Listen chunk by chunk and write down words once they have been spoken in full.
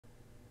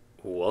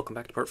Welcome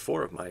back to part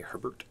 4 of my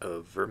Herbert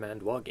of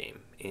Vermandois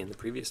game. In the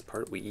previous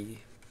part we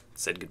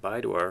said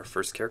goodbye to our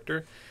first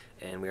character,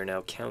 and we are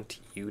now Count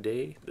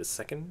Eude the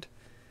second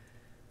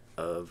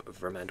of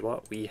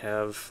Vermandois. We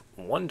have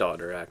one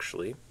daughter,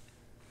 actually.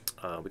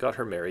 We got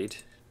her married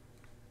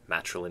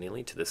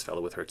matrilineally to this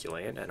fellow with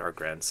Herculean, and our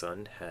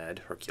grandson had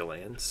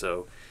Herculean,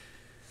 so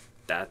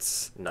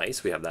that's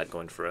nice. We have that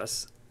going for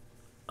us.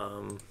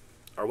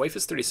 Our wife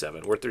is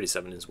 37. We're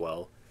 37 as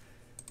well.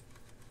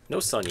 No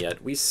son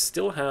yet. We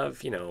still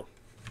have,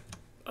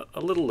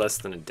 a little less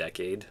than a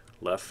decade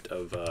left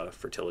of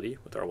fertility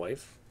with our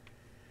wife.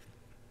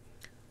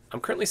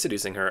 I'm currently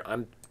seducing her.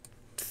 I'm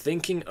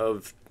thinking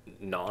of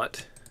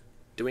not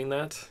doing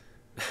that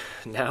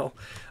now.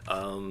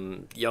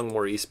 Young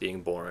Maurice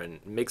being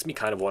born makes me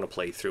kind of want to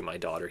play through my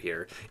daughter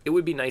here. It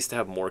would be nice to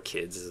have more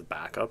kids as a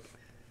backup.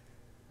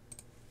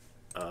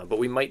 But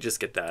we might just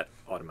get that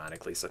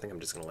automatically, so I think I'm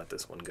just going to let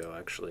this one go,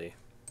 actually.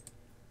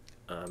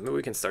 Maybe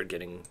we can start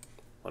getting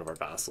one of our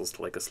vassals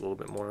to like us a little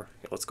bit more.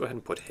 Yeah, let's go ahead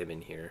and put him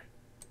in here.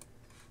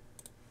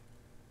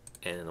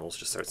 And then we'll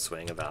just start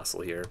swaying a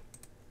vassal here.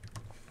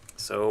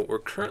 So we're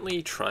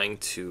currently trying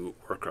to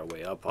work our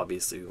way up.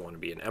 Obviously we want to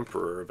be an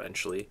emperor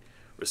eventually,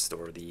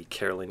 restore the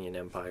Carolinian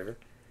Empire.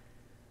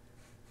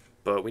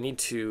 But we need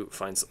to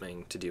find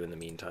something to do in the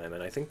meantime,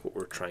 and I think what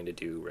we're trying to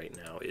do right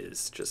now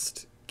is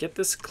just get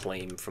this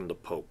claim from the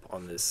Pope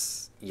on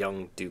this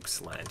young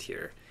duke's land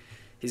here.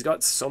 He's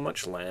got so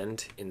much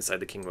land inside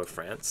the Kingdom of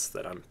France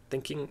that I'm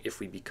thinking if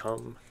we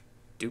become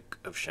Duke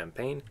of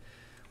Champagne,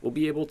 we'll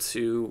be able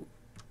to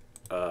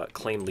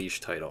claim liege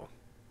title.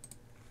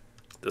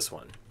 This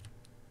one.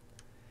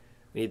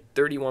 We need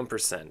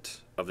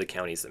 31% of the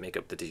counties that make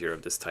up the tier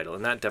of this title,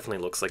 and that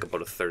definitely looks like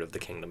about a third of the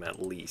kingdom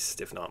at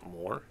least, if not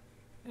more.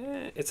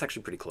 It's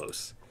actually pretty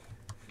close.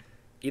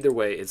 Either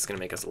way, it's going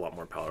to make us a lot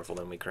more powerful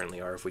than we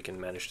currently are if we can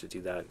manage to do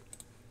that.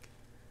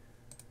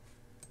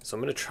 So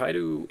I'm going to try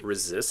to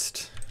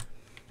resist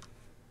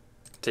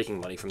taking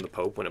money from the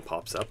Pope when it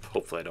pops up.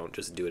 Hopefully I don't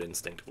just do it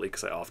instinctively,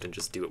 because I often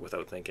just do it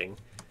without thinking.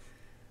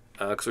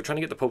 Because we're trying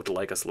to get the Pope to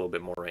like us a little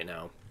bit more right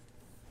now.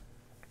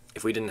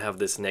 If we didn't have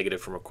this negative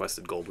from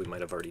requested gold, we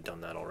might have already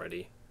done that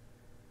already.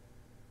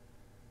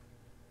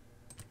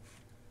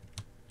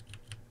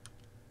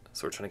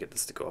 So we're trying to get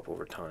this to go up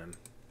over time.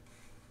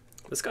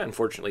 This guy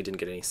unfortunately didn't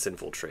get any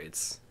sinful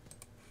traits.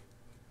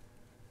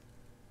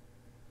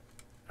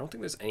 I don't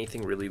think there's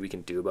anything really we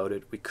can do about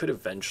it. We could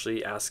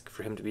eventually ask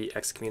for him to be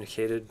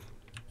excommunicated.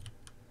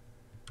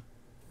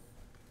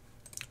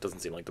 Doesn't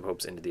seem like the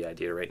Pope's into the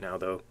idea right now,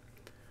 though.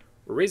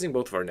 We're raising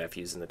both of our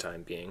nephews in the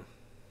time being.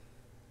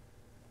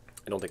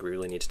 I don't think we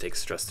really need to take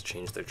stress to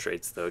change their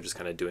traits, though, just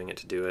kind of doing it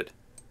to do it.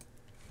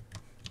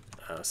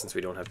 Since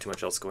we don't have too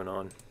much else going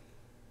on.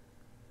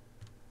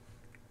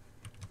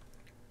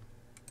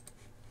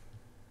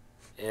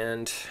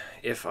 And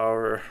if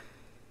our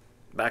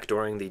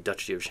backdooring the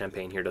Duchy of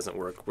Champagne here doesn't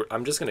work,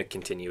 I'm just going to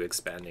continue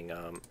expanding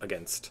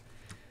against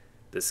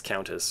this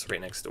countess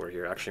right next door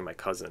here, actually my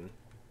cousin.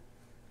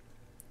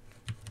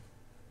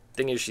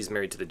 Thing is, she's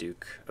married to the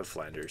Duke of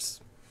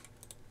Flanders.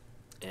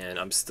 And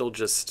I'm still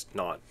just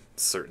not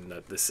certain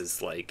that this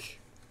is, like,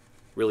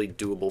 really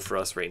doable for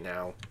us right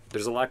now.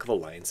 There's a lack of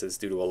alliances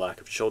due to a lack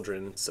of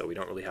children, so we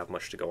don't really have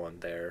much to go on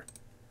there.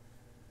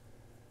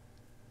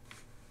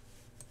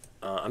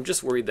 I'm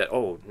just worried that,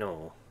 oh,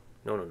 no.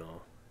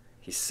 No.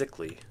 He's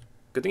sickly.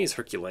 Good thing he's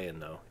Herculean,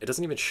 though. It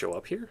doesn't even show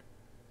up here?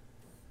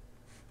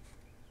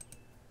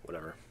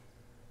 Whatever.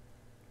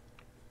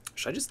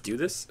 Should I just do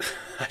this?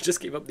 I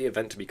just gave up the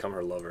event to become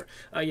her lover.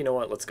 You know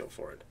what? Let's go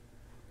for it.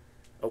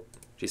 Oh,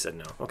 she said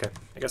no. Okay.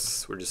 I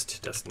guess we're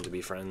just destined to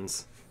be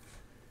friends.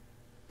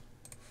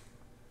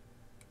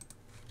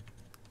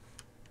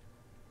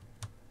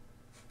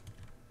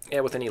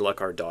 Yeah, with any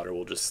luck, our daughter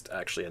will just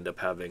actually end up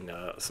having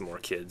some more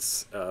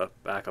kids,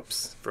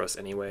 backups for us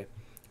anyway.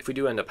 If we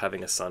do end up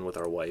having a son with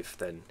our wife,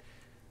 then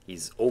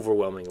he's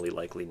overwhelmingly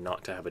likely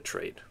not to have a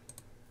trait,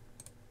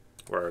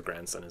 where our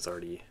grandson is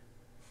already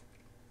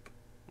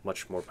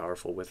much more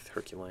powerful with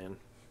Herculean.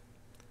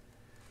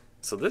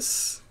 So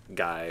this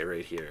guy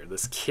right here,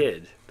 this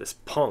kid, this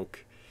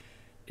punk,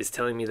 is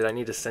telling me that I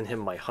need to send him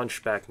my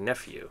hunchback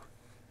nephew.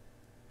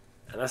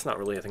 And that's not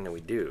really a thing that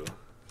we do,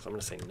 so I'm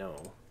going to say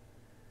no.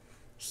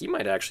 He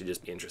might actually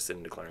just be interested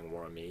in declaring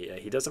war on me.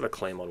 He does have a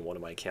claim on one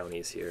of my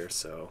counties here,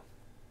 so...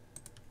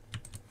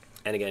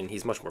 And again,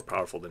 he's much more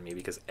powerful than me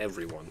because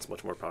everyone's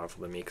much more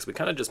powerful than me, because we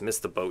kind of just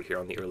missed the boat here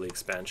on the early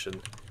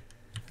expansion.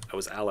 I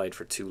was allied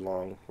for too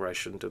long where I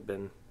shouldn't have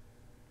been.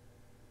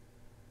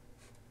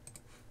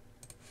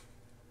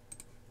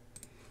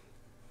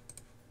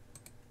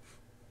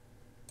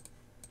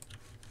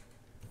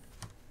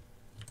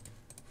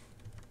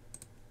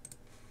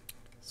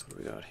 So what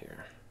do we got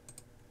here?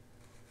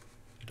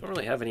 Don't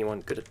really have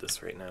anyone good at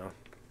this right now.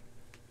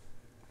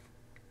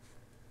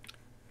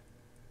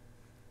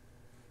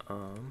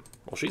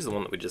 Well, she's the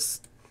one that we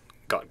just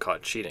got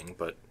caught cheating,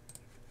 but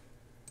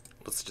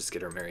let's just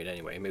get her married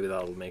anyway. Maybe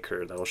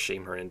that'll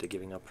shame her into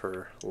giving up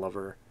her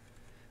lover.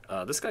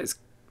 This guy's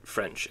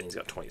French, and he's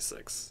got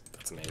 26.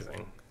 That's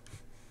amazing.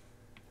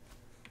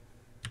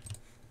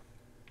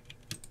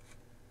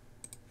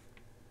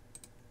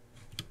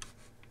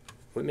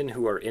 Women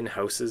who are in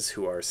houses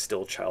who are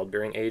still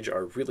childbearing age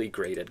are really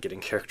great at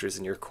getting characters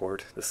in your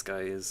court. This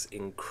guy is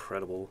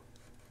incredible.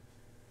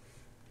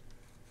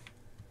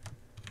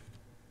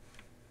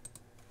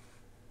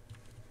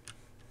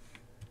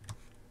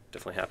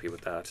 Definitely happy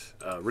with that.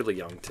 Really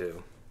young,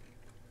 too.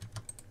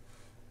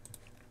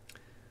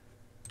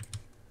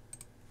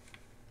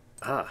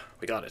 Ah,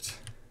 we got it.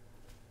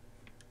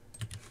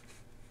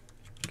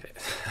 Okay.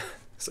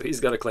 So he's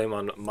got a claim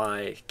on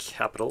my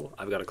capital.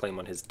 I've got a claim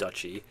on his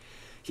duchy.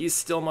 He's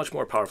still much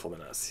more powerful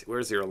than us.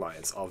 Where's your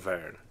alliance?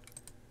 Auvergne.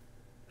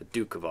 The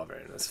Duke of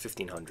Auvergne. That's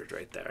 1,500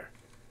 right there.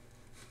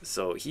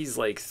 So he's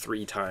like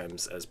 3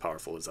 times as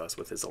powerful as us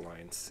with his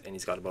alliance, and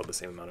he's got about the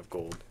same amount of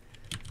gold.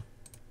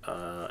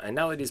 And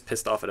now that he's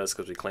pissed off at us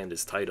because we claimed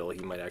his title, he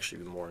might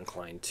actually be more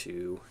inclined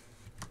to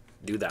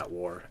do that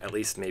war, at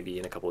least maybe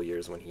in a couple of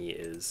years when he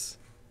is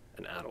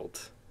an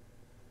adult.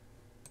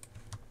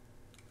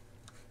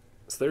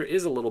 So there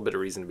is a little bit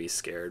of reason to be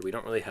scared. We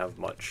don't really have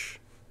much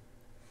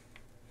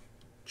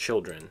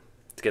children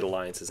to get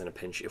alliances in a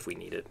pinch if we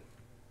need it.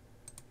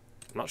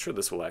 I'm not sure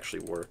this will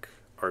actually work.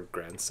 Our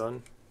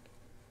grandson.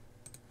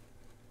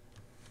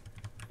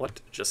 What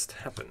just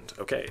happened?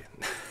 Okay.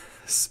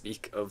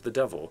 Speak of the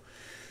devil.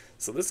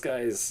 So this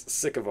guy's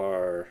sick of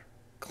our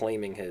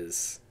claiming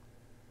his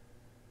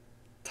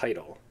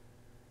title.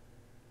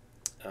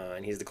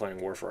 And he's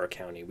declaring war for our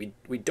county.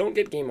 We don't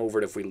get game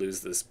overed if we lose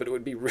this, but it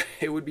would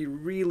be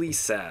really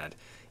sad.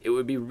 It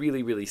would be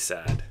really, really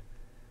sad.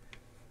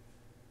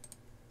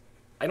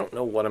 I don't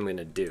know what I'm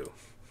gonna do.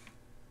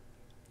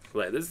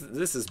 Like,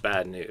 this is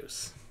bad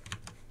news.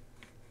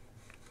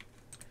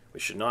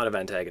 We should not have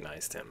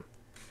antagonized him.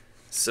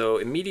 So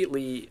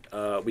immediately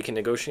we can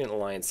negotiate an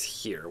alliance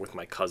here with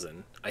my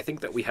cousin. I think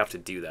that we have to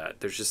do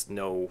that. There's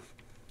no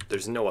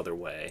other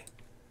way.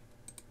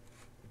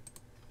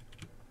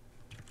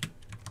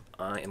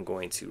 I am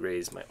going to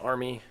raise my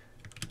army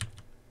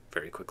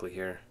very quickly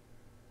here.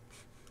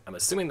 I'm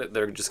assuming that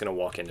they're just going to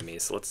walk into me,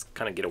 so let's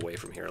kind of get away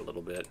from here a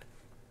little bit.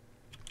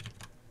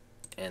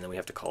 And then we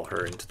have to call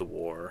her into the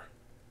war.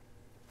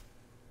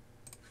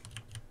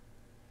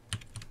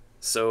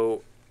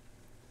 So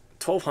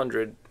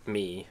 1,200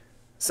 me,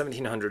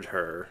 1,700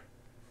 her.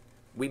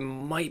 We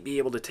might be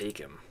able to take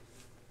him.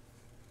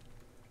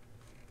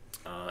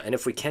 And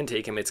if we can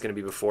take him, it's going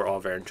to be before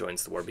Auvergne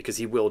joins the war, because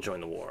he will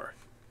join the war.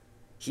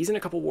 He's in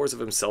a couple wars of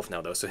himself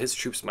now, though, so his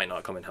troops might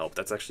not come and help.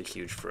 That's actually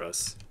huge for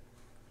us.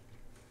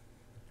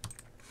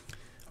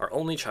 Our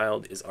only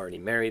child is already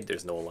married.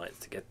 There's no alliance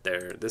to get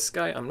there. This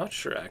guy, I'm not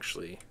sure,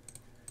 actually.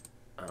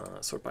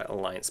 Sort by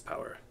alliance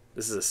power.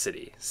 This is a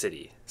city.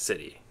 City.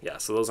 Yeah,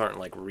 so those aren't,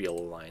 like, real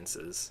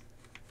alliances.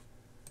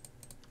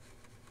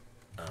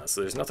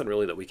 So there's nothing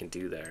really that we can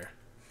do there.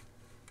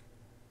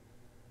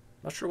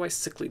 Not sure why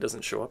Sickly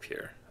doesn't show up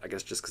here. I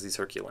guess just because he's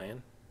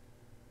Herculean.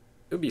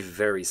 It would be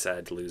very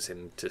sad to lose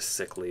him to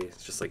Sickly.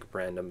 It's just like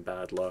random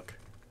bad luck.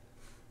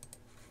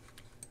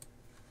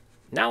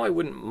 Now I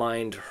wouldn't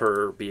mind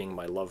her being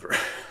my lover.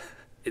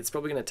 It's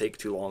probably going to take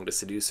too long to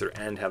seduce her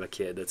and have a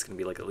kid. That's going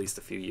to be like at least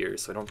a few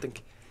years. So I don't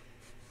think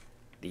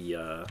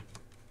the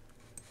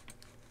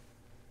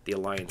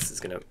alliance is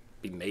going to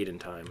be made in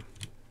time.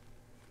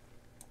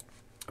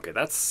 Okay,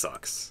 that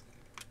sucks.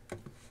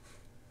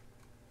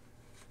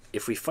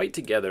 If we fight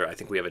together, I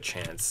think we have a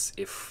chance.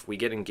 If we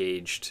get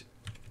engaged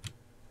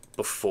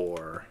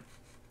before,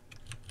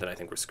 then I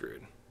think we're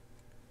screwed.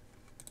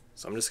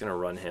 So I'm just going to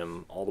run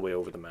him all the way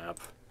over the map.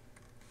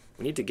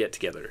 We need to get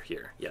together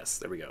here. Yes,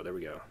 there we go, there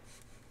we go.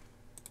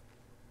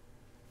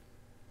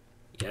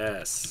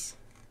 Yes,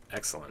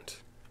 excellent.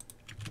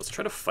 Let's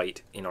try to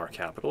fight in our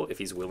capital if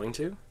he's willing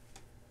to.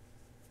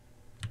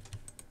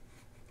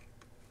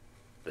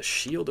 The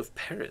Shield of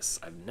Paris.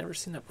 I've never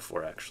seen that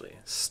before, actually.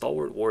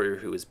 Stalwart warrior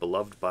who is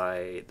beloved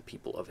by the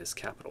people of his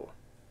capital.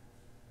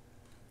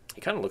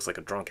 He kind of looks like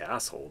a drunk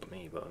asshole to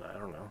me, but I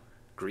don't know.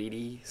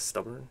 Greedy,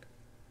 stubborn.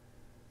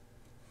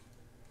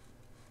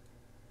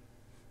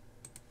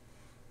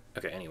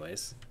 Okay,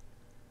 anyways.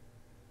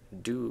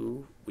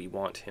 Do we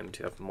want him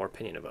to have more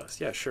opinion of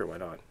us? Yeah, sure, why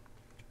not?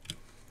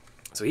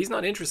 So he's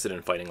not interested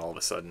in fighting all of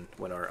a sudden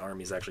when our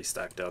army's actually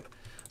stacked up.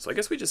 So I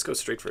guess we just go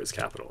straight for his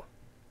capital.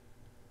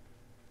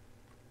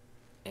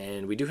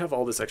 And we do have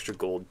all this extra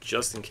gold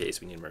just in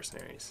case we need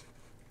mercenaries.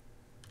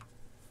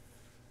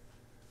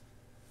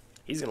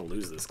 He's going to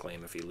lose this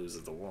claim if he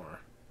loses the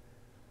war.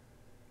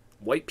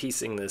 White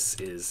piecing this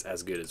is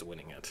as good as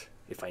winning it.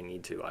 If I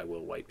need to, I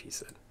will white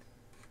piece it.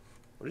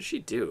 What did she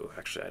do?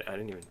 Actually, I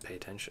didn't even pay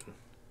attention.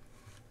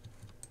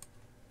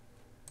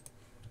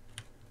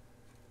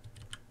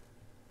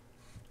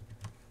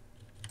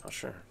 Not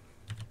sure.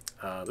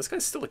 This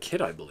guy's still a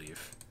kid, I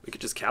believe. We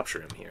could just capture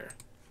him here.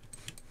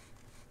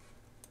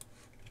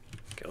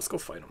 Okay, let's go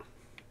fight him.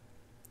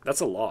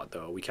 That's a lot,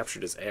 though. We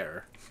captured his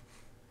heir.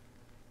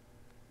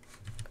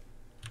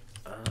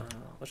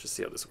 Let's just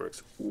see how this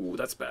works. Ooh,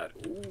 that's bad.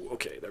 Ooh,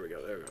 okay, there we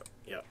go, there we go.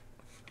 Yeah,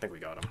 I think we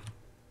got him.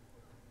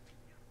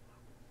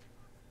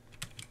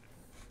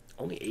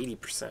 Only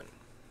 80%.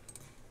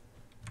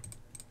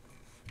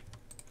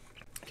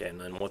 Okay,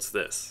 and then what's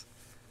this?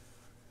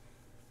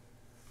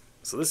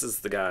 So this is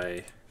the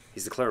guy,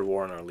 he's declared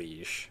war on our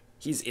liege.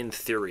 He's in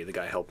theory the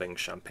guy helping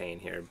Champagne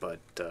here, but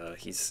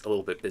he's a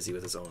little bit busy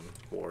with his own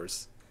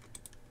wars.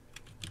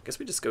 I guess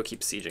we just go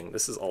keep sieging.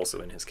 This is also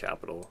in his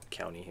capital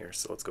county here,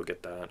 so let's go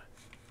get that.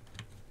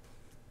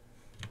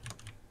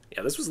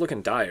 Yeah, this was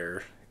looking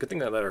dire. Good thing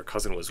that our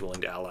cousin was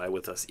willing to ally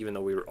with us, even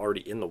though we were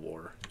already in the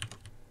war.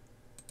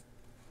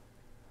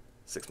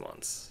 6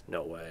 months.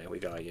 No way, we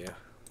got you.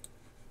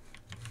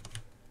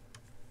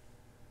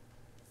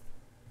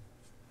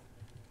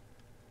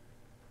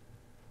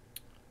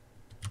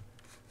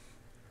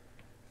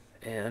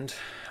 And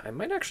I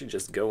might actually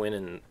just go in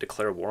and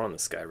declare war on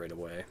this guy right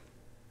away.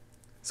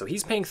 So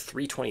he's paying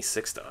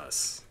 326 to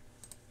us.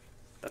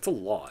 That's a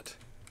lot.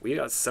 We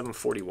got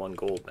 741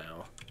 gold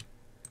now.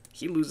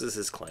 He loses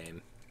his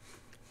claim.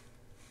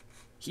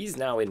 He's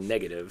now in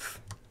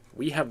negative.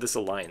 We have this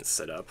alliance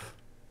set up.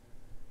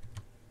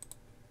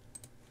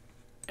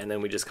 And then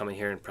we just come in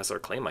here and press our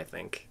claim, I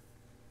think.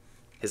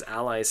 His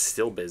ally is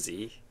still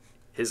busy.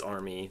 His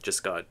army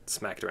just got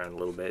smacked around a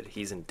little bit.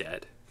 He's in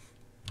debt.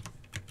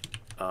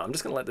 I'm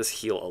just going to let this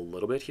heal a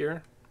little bit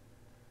here.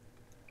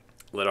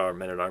 Let our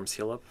men-at-arms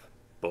heal up.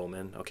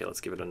 Bowman. Okay, let's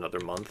give it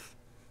another month.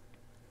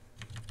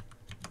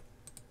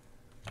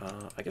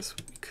 I guess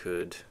we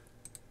could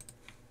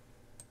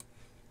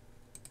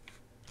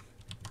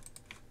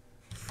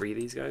free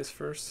these guys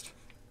first.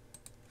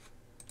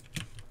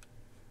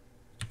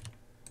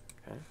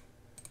 Okay.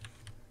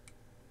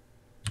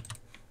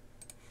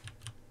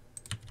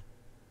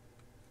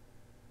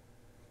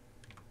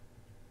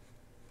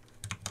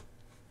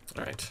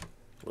 All right.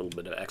 A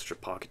little bit of extra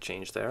pocket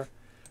change there.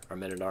 Our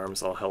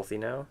men-at-arms all healthy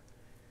now.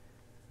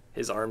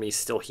 His army's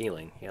still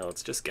healing. Yeah,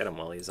 let's just get him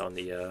while he's on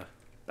the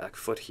back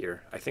foot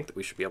here. I think that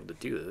we should be able to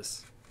do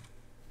this.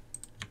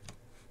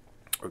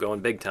 We're going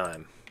big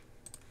time.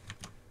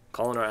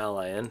 Calling our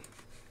ally in.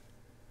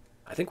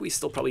 I think we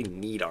still probably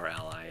need our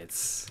ally.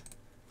 It's...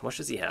 How much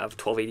does he have?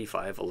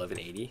 1285,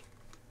 1180?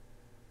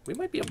 We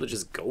might be able to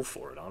just go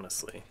for it,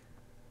 honestly.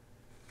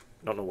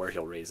 I don't know where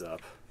he'll raise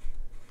up.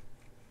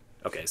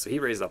 Okay, so he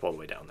raised up all the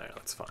way down there.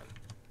 That's fine.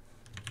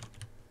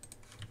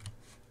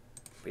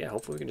 But yeah,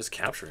 hopefully we can just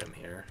capture him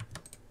here.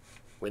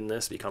 Win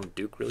this, become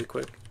Duke really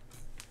quick.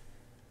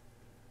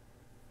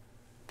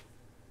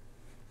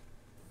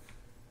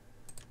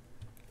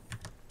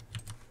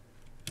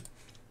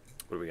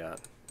 What do we got?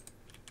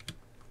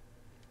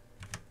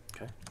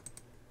 Okay.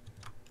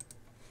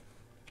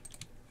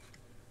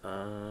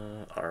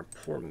 Our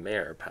poor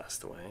mayor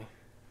passed away.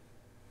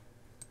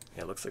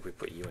 Yeah, it looks like we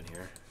put you in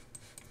here.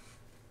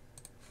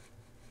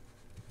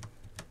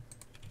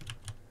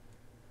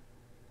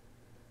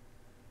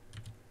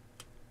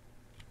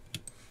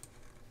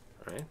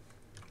 Alright.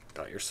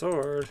 Got your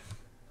sword.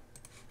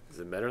 Is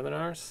it better than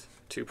ours?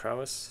 2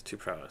 prowess, 2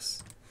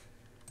 prowess.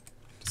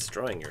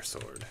 Destroying your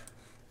sword.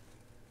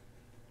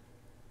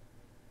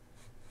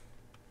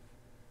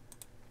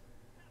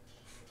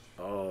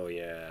 Oh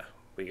yeah,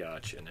 we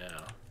got you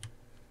now.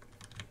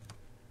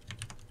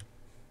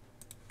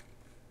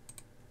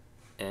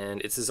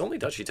 And it's his only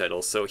duchy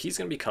title, so he's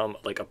going to become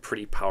like a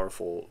pretty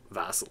powerful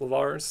vassal of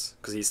ours,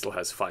 because he still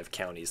has 5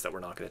 counties that we're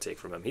not going to take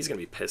from him. He's going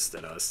to be pissed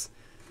at us.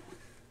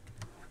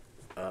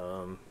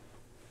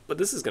 But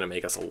this is going to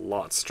make us a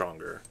lot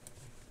stronger,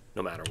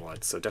 no matter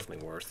what, so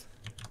definitely worth.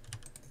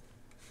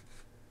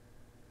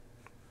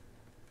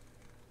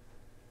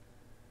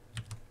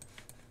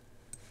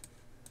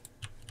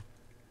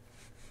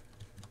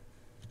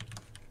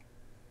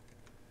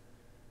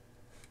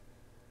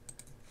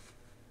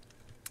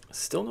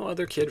 Still no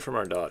other kid from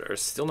our daughter.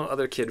 Still no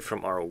other kid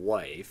from our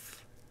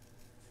wife.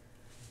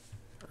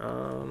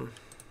 Yeah.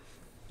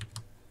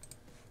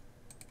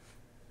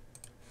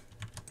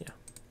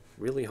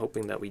 Really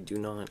hoping that we do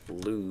not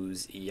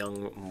lose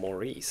young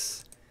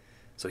Maurice.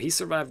 So he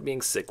survived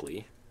being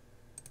sickly,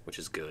 which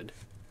is good.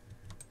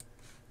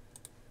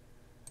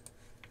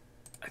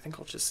 I think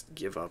I'll just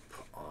give up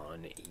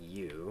on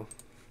you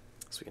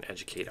so we can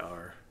educate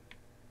our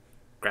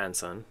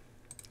grandson.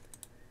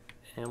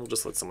 And we'll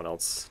just let someone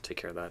else take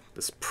care of that.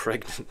 This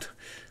pregnant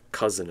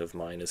cousin of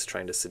mine is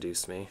trying to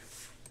seduce me.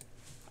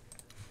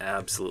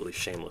 Absolutely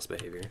shameless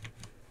behavior.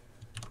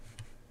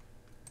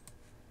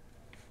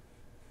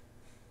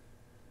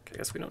 Okay, I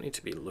guess we don't need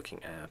to be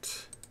looking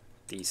at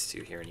these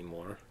two here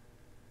anymore.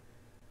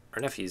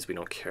 Our nephews we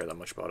don't care that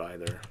much about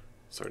either,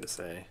 sorry to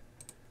say.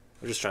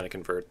 We're just trying to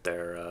convert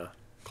their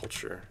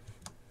culture.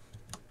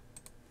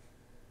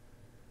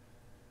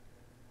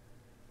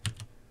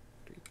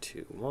 3,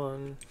 2,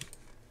 1.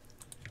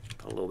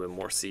 A little bit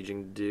more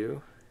sieging to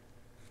do.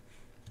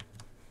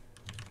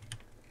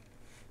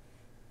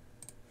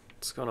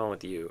 What's going on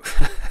with you?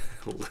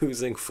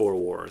 Losing 4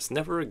 wars.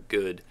 Never a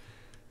good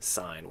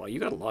sign. Wow, you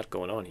got a lot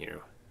going on here.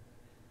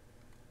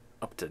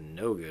 Up to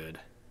no good.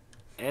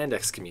 And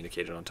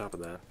excommunicated on top of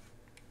that.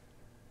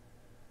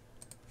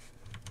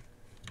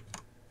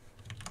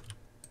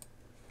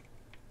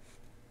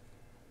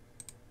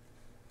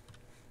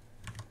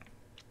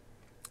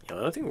 The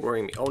other thing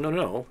worrying me... Oh,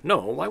 no.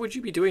 Why would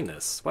you be doing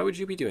this? Why would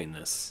you be doing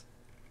this?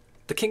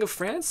 The King of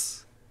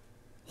France?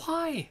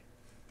 Why?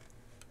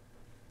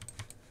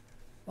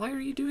 Why are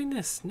you doing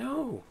this?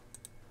 No.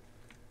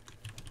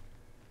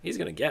 He's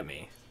gonna get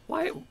me.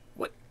 Why?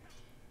 What?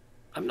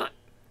 I'm not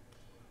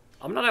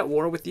at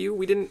war with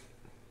you.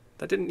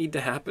 That didn't need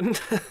to happen.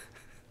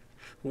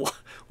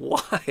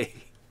 Why?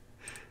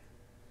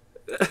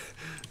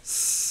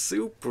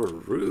 Super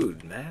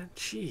rude, man.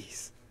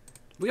 Jeez.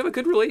 We have a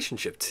good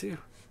relationship, too.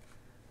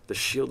 The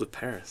Shield of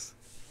Paris.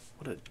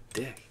 What a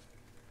dick.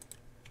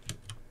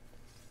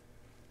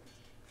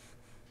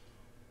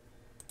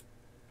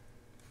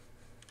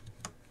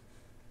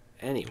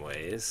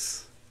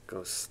 Anyways,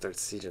 go start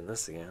sieging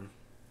this again.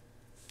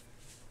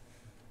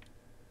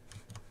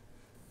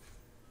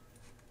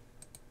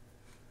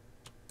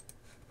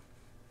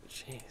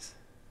 Jeez.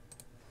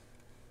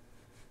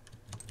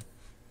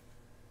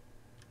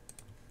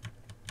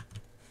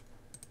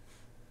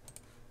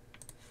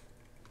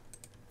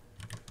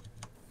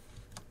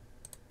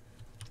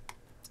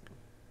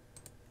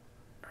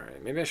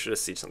 Alright, maybe I should have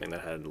sieged something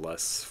that had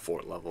less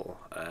fort level.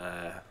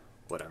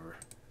 Whatever.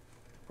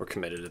 We're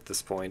committed at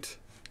this point.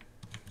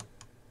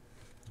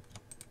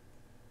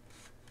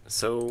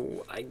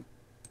 So, I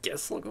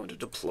guess I'll go into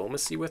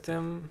diplomacy with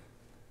him.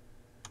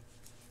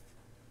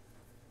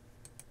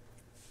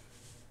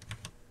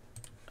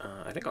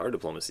 I think our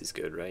diplomacy is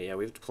good, right? Yeah,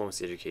 we have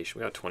diplomacy education.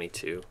 We got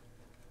 22.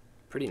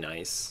 Pretty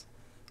nice.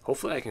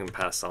 Hopefully I can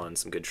pass on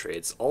some good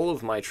traits. All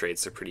of my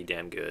traits are pretty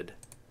damn good.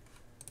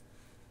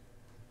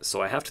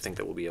 So I have to think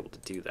that we'll be able to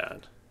do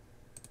that.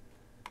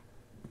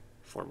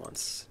 4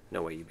 months.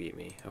 No way you beat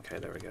me. Okay,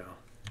 there we go.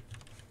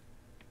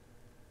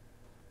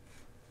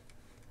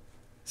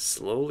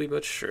 Slowly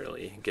but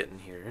surely getting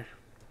here.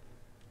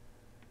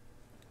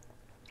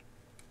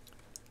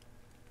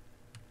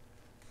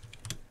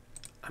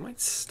 I might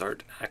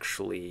start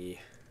actually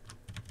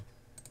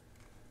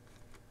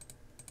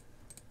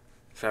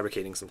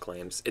fabricating some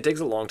claims. It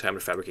takes a long time to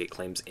fabricate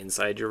claims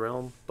inside your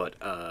realm, but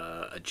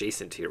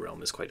adjacent to your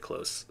realm is quite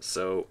close.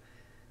 So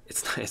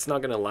it's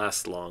not going to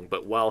last long,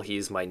 but while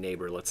he's my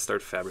neighbor, let's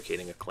start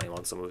fabricating a claim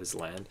on some of his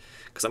land.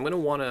 Because I'm going to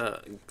want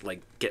to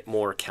like get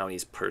more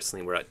counties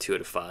personally. We're at 2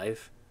 out of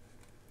 5.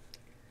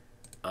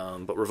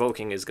 But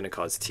revoking is going to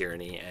cause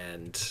tyranny,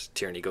 and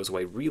tyranny goes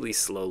away really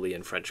slowly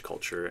in French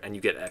culture, and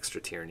you get extra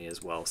tyranny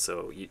as well,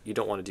 so you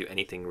don't want to do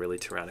anything really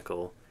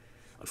tyrannical.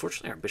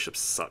 Unfortunately, our bishop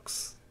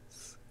sucks.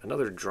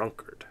 Another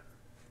drunkard.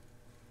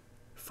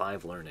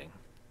 5 learning.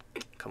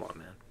 Come on,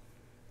 man.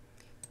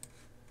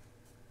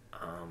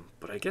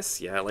 But I guess,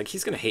 yeah, like,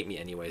 he's going to hate me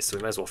anyway, so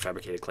we might as well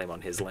fabricate a claim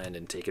on his land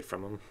and take it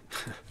from him.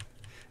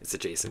 It's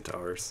adjacent to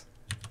ours.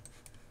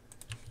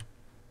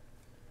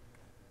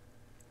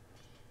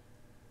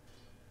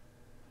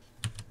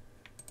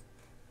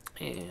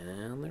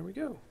 And there we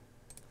go.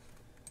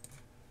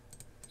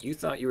 You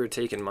thought you were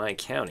taking my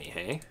county,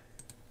 hey?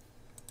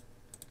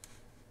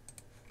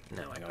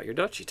 Now I got your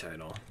duchy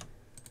title.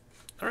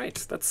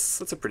 Alright, that's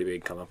a pretty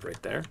big come up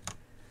right there.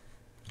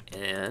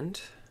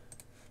 And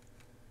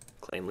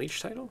claim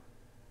leech title?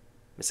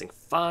 Missing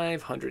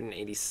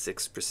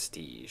 586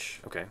 prestige.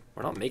 Okay,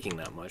 we're not making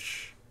that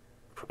much.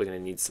 We're probably going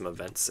to need some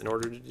events in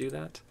order to do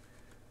that.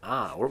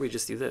 Ah, or we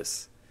just do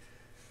this.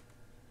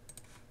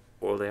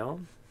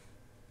 Orléans?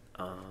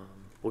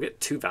 We'll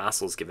get 2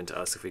 vassals given to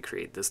us if we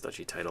create this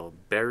duchy title,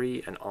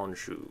 Berry and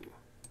Anjou.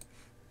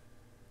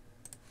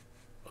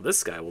 Well,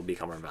 this guy will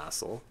become our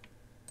vassal.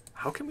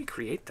 How can we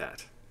create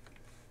that?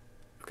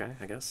 Okay,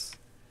 I guess.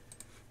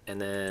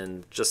 And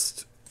then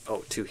just,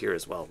 oh, 2 here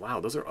as well. Wow,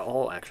 those are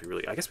all actually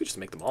really, I guess we just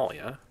make them all,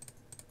 yeah?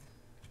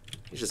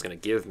 He's just going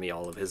to give me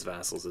all of his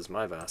vassals as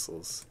my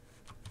vassals.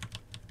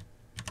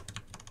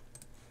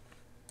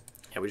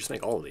 Yeah, we just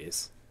make all of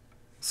these.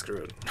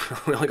 Screw it.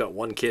 We only got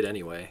 1 kid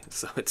anyway,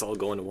 so it's all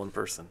going to 1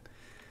 person.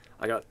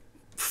 I got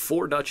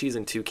 4 duchies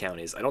and 2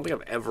 counties. I don't think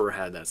I've ever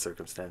had that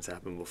circumstance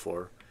happen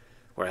before,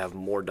 where I have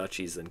more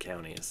duchies than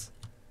counties.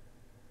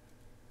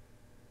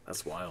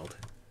 That's wild.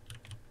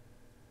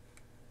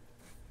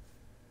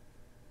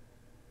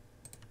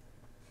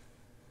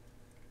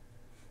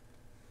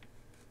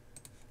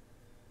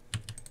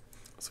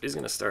 So he's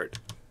going to start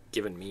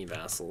giving me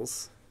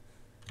vassals.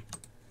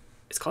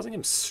 It's causing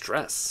him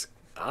stress.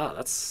 Ah,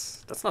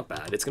 that's not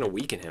bad. It's going to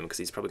weaken him because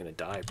he's probably going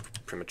to die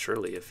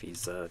prematurely if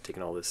he's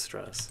taking all this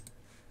stress.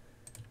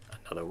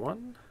 Another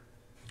one.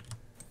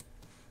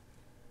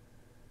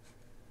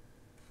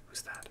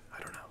 Who's that?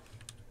 I don't know.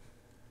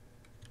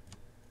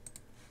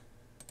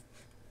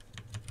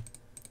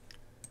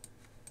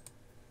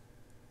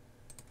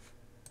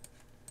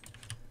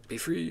 Be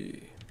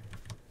free.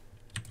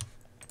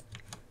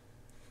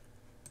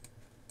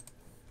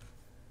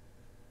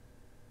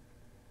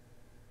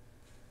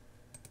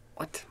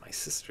 What? My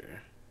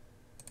sister?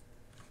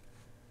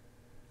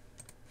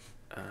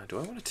 Do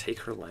I want to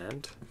take her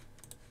land?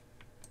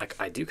 Like,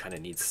 I do kind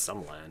of need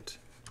some land.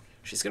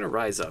 She's going to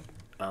rise up.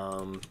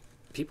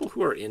 People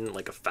who are in,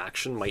 like, a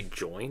faction might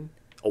join.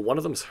 Oh, one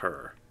of them's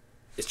her.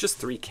 It's just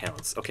 3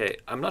 counts. Okay,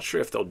 I'm not sure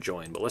if they'll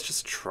join, but let's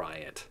just try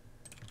it.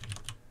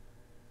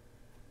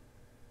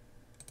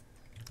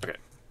 Okay.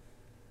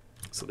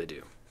 So they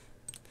do.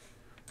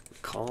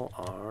 call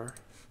our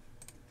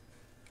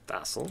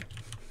vassal,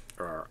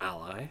 or our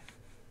ally,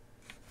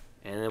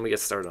 and then we get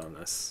started on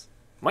this.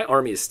 My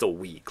army is still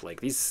weak.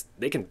 Like,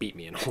 they can beat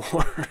me in a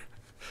war.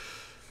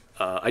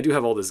 I do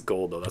have all this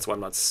gold, though. That's why I'm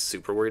not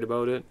super worried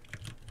about it.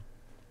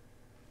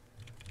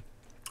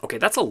 Okay,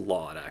 that's a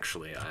lot,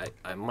 actually.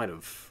 I might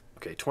have...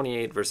 Okay,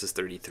 28 versus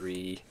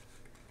 33.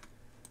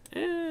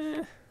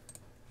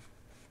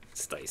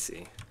 It's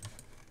dicey.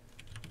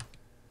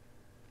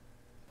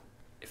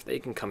 If they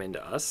can come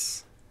into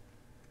us...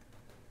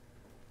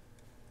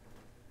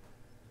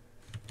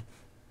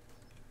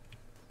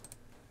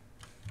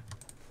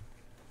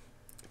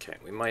 Okay,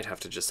 we might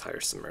have to just hire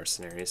some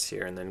mercenaries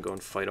here and then go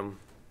and fight them.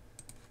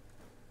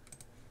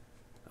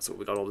 That's what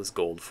we got all this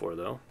gold for,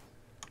 though.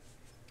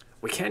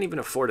 We can't even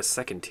afford a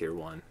second tier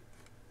one.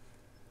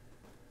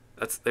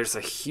 There's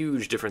a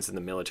huge difference in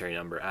the military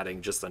number,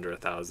 adding just under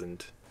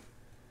 1,000.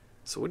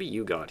 So what do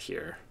you got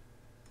here?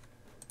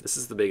 This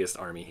is the biggest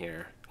army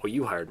here. Oh,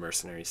 you hired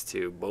mercenaries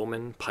too.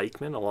 Bowmen,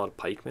 pikemen, a lot of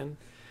pikemen.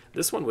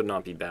 This one would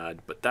not be bad,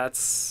 but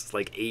that's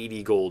like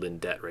 80 gold in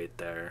debt right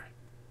there.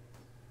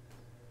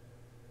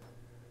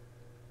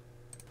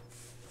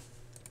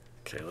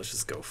 Okay, let's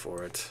just go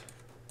for it.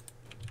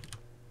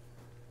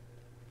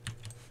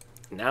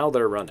 Now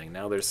they're running.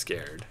 Now they're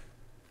scared.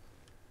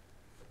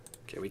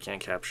 Okay, we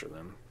can't capture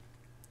them.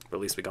 But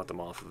at least we got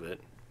them off of it.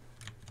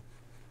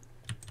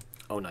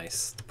 Oh,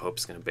 nice. The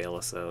Pope's going to bail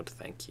us out.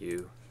 Thank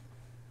you.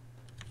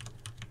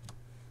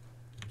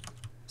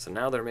 So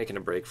now they're making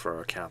a break for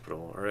our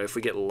capital. Or if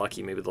we get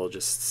lucky, maybe they'll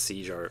just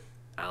siege our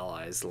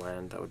allies'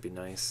 land. That would be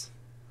nice.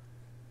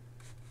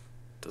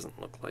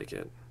 Doesn't look like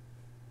it.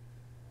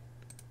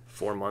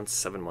 4 months,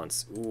 7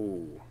 months.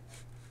 Ooh.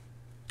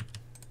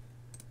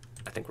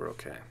 I think we're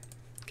okay.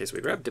 Okay, so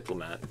we grab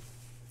Diplomat.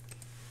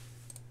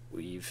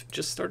 We've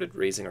just started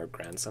raising our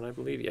grandson, I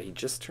believe. Yeah, he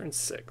just turned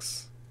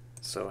 6.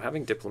 So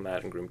having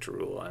Diplomat and Groom to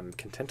Rule, I'm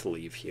content to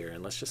leave here.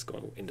 And let's just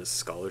go into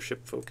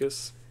Scholarship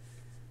focus.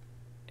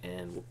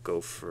 And we'll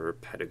go for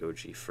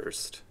Pedagogy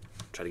first.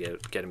 Try to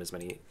get him as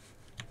many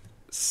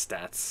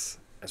stats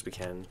as we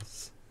can.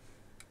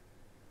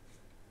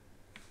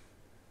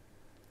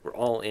 We're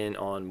all in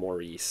on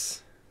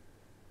Maurice.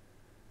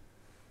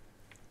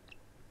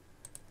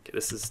 Okay,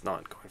 this is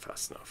not going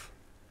fast enough.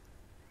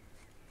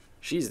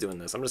 She's doing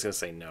this. I'm just going to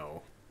say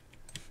no.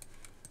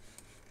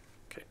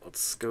 Okay,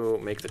 let's go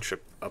make the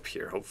trip up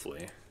here,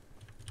 hopefully.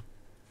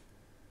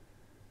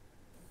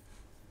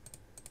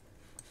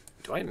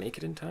 Do I make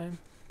it in time?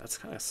 That's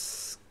kind of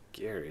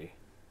scary.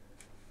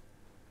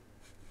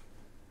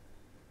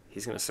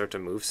 He's going to start to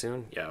move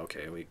soon? Yeah,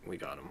 okay, we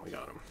got him. We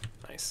got him.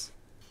 Nice.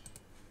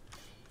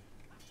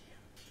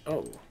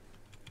 Oh.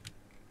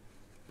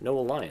 No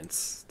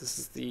alliance. This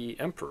is the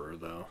Emperor,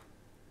 though.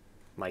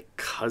 My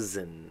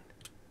cousin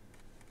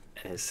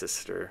and his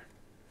sister.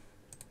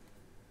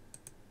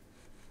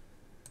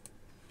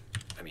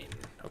 I mean,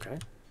 okay.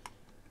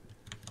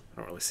 I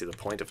don't really see the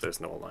point if there's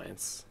no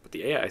alliance. But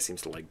the AI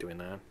seems to like doing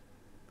that.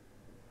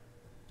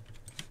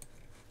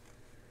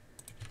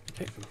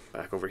 Okay,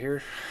 back over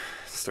here.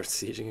 Start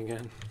sieging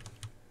again.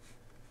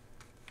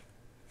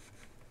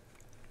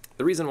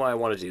 The reason why I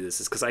want to do this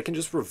is because I can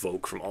just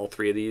revoke from all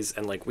 3 of these,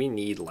 and like we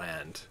need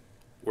land.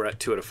 We're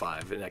at 2 out of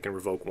 5, and I can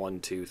revoke 1,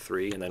 2,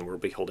 3, and then we'll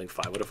be holding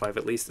 5 out of 5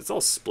 at least. It's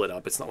all split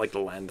up. It's not like the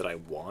land that I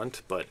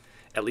want, but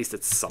at least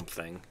it's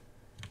something.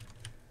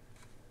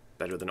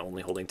 Better than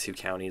only holding 2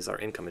 counties. Our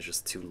income is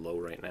just too low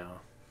right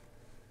now,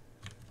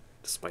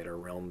 despite our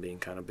realm being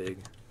kind of big.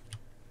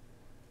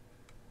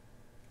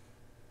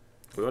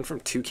 We went from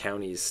 2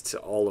 counties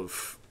to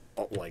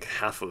like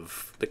half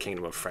of the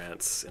Kingdom of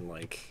France in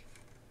like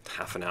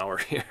half an hour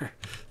here.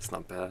 It's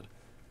not bad.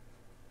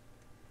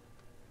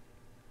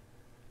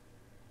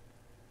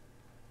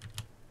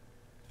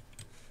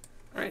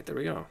 Alright, there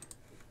we go.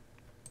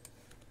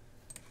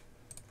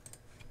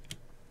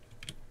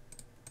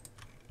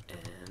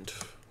 And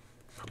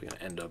probably going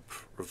to end up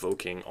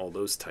revoking all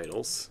those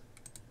titles.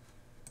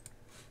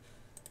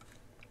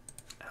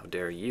 How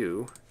dare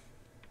you?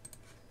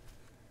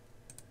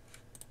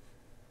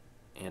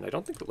 And I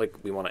don't think that, like,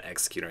 we want to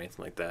execute or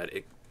anything like that.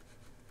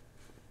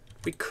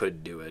 We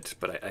could do it,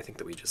 but I think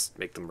that we just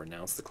make them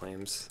renounce the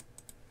claims.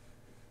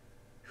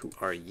 Who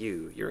are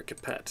you? You're a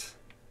Capet.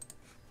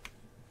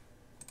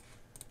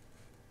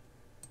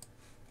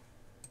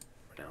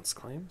 Renounce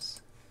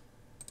claims.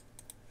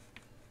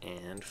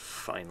 And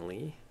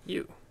finally,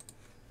 you.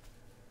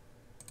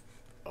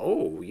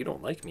 Oh, you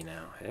don't like me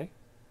now, hey?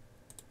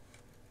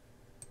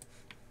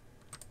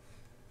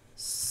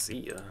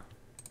 See ya.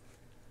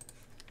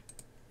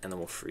 And then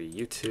we'll free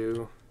you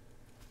 2.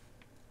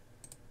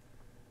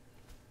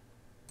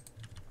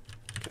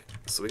 Okay,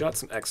 so we got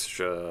some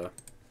extra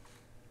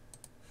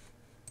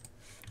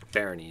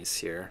baronies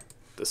here.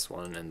 This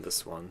one and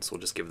this one, so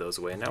we'll just give those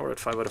away. And now we're at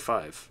 5 out of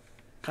 5.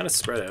 Kind of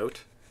spread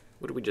out.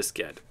 What did we just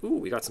get? Ooh,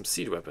 we got some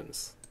siege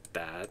weapons.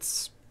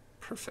 That's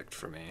perfect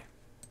for me.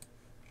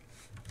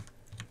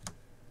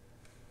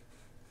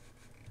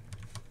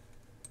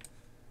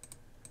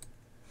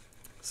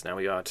 So now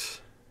we got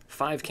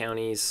 5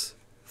 counties,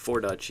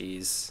 4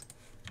 duchies.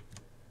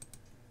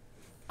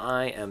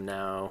 I am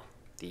now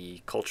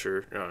the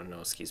culture, no,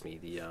 excuse me,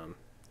 the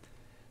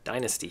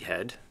dynasty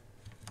head,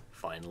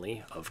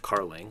 finally, of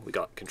Carling. We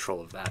got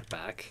control of that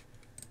back.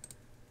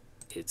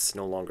 It's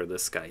no longer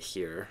this guy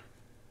here,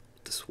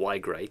 this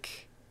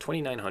Weigreich,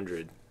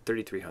 2,900,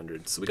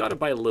 3,300. So we got it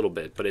by a little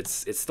bit, but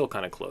it's still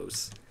kind of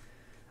close.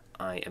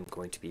 I am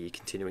going to be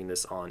continuing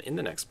this on in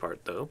the next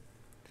part, though.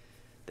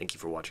 Thank you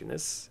for watching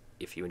this.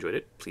 If you enjoyed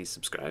it, please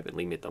subscribe and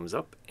leave me a thumbs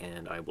up,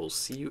 and I will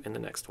see you in the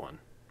next one.